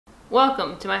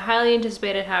Welcome to my highly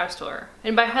anticipated house tour.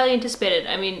 And by highly anticipated,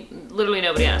 I mean literally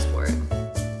nobody asked for it.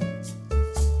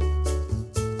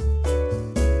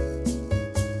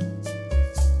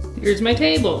 Here's my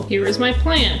table. Here is my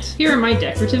plant. Here are my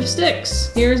decorative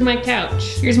sticks. Here's my couch.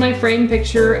 Here's my framed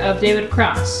picture of David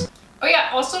Cross. Oh yeah,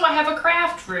 also I have a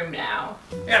craft room now.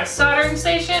 I got a soldering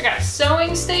station, I got a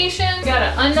sewing station, I got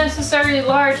an unnecessarily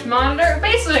large monitor.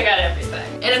 Basically I got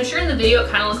everything. And I'm sure in the video it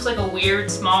kind of looks like a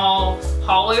weird small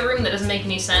hallway room that doesn't make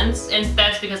any sense, and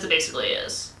that's because it basically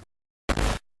is.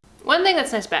 One thing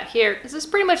that's nice about here is there's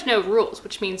pretty much no rules,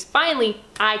 which means finally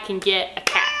I can get a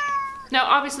cat. Now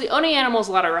obviously owning animals is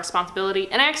a lot of responsibility,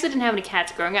 and I actually didn't have any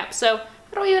cats growing up, so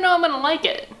I don't even know I'm gonna like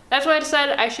it. That's why I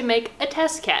decided I should make a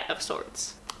test cat of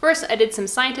sorts. First, I did some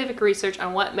scientific research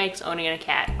on what makes owning a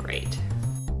cat great.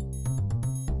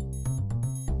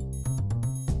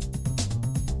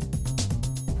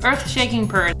 Earth-shaking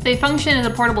purrs. They function as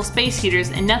a portable space heaters,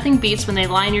 and nothing beats when they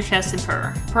lie in your chest and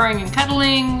purr. Purring and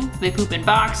cuddling, they poop in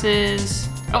boxes.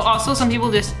 Oh, also some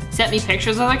people just sent me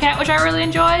pictures of their cat, which I really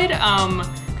enjoyed.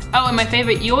 Oh, and my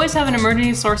favorite, you always have an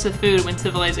emergency source of food when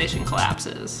civilization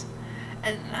collapses.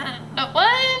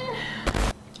 What?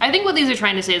 I think what these are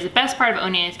trying to say is the best part of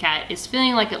owning a cat is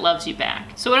feeling like it loves you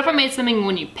back. So what if I made something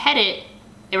when you pet it,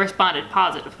 it responded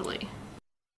positively?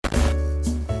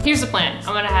 Here's the plan.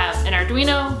 I'm gonna have an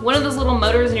Arduino, one of those little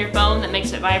motors in your phone that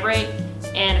makes it vibrate,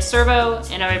 and a servo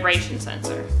and a vibration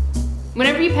sensor.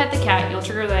 Whenever you pet the cat, you'll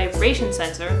trigger the vibration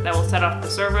sensor that will set off the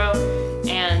servo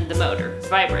and the motor to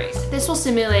vibrate. This will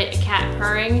simulate a cat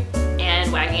purring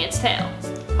and wagging its tail.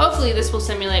 Hopefully this will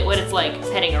simulate what it's like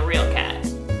petting a real cat.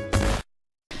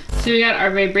 So we got our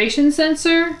vibration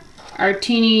sensor, our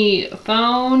teeny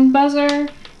phone buzzer,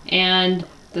 and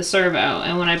the servo.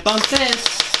 And when I bump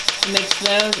this, it makes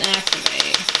those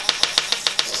activate.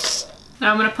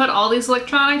 Now I'm gonna put all these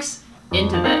electronics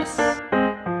into this.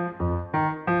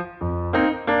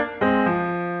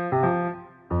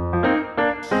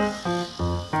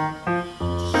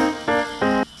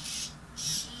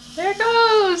 There it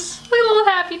goes, my little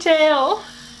happy tail.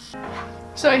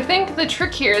 So I think the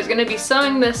trick here is gonna be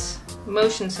sewing this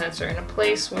motion sensor in a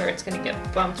place where it's gonna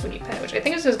get bumped when you pet it, which I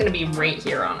think is just gonna be right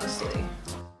here, honestly.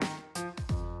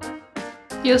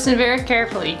 You listen very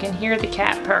carefully, you can hear the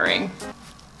cat purring.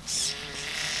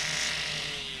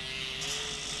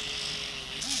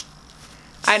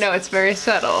 I know, it's very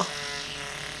subtle.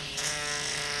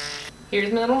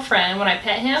 Here's my little friend. When I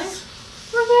pet him,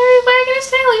 we're very wagging his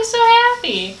tail, he's so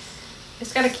happy.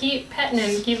 Just gotta keep petting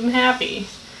him and keep him happy.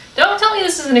 Don't tell me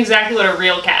this isn't exactly what a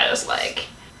real cat is like.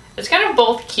 It's kind of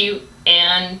both cute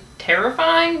and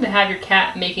terrifying to have your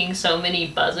cat making so many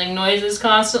buzzing noises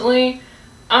constantly.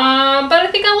 But I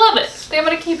think I love it. I think I'm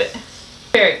gonna keep it.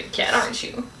 Very good cat, aren't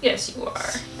you? Yes, you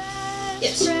are.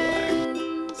 Yes, you are.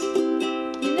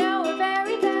 You know we're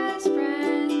very best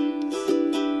friends.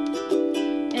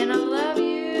 And I love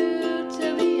you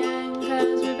till the end,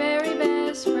 'cause we're very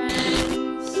best friends.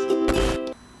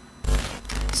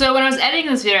 So when I was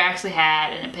editing this video, I actually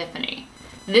had an epiphany.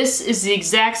 This is the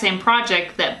exact same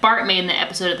project that Bart made in the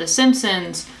episode of The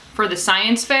Simpsons for the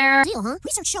science fair. Seal, huh?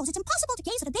 Research shows it's impossible to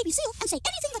gaze at a baby seal and say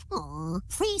anything but "aww."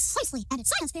 Precisely, and at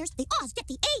science fairs, the Oz get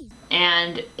the A's.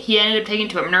 And he ended up taking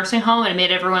it to a nursing home, and it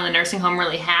made everyone in the nursing home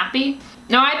really happy.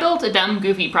 Now I built a dumb,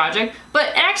 goofy project, but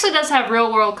it actually does have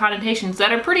real-world connotations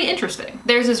that are pretty interesting.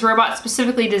 There's this robot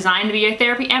specifically designed to be a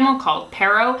therapy animal called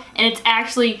Pero, and it's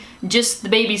actually just the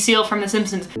baby seal from The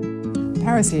Simpsons.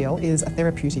 ParaSeal is a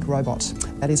therapeutic robot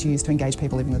that is used to engage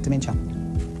people living with dementia.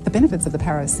 The benefits of the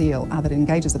ParaSeal are that it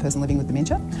engages the person living with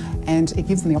dementia, and it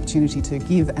gives them the opportunity to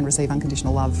give and receive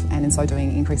unconditional love, and in so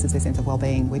doing increases their sense of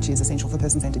well-being, which is essential for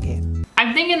person-centered care.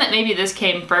 I'm thinking that maybe this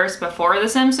came first before The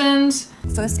Simpsons.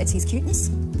 First, it's his cuteness.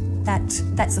 That's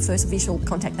the first visual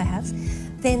contact they have.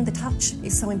 Then the touch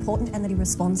is so important, and that he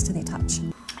responds to their touch.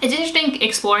 It's interesting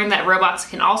exploring that robots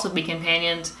can also be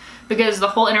companions, because the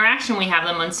whole interaction we have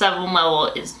them on some level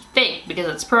is fake because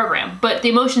it's programmed, but the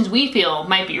emotions we feel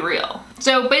might be real.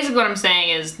 So basically what I'm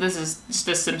saying is this is just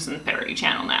a Simpsons parody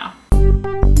channel now.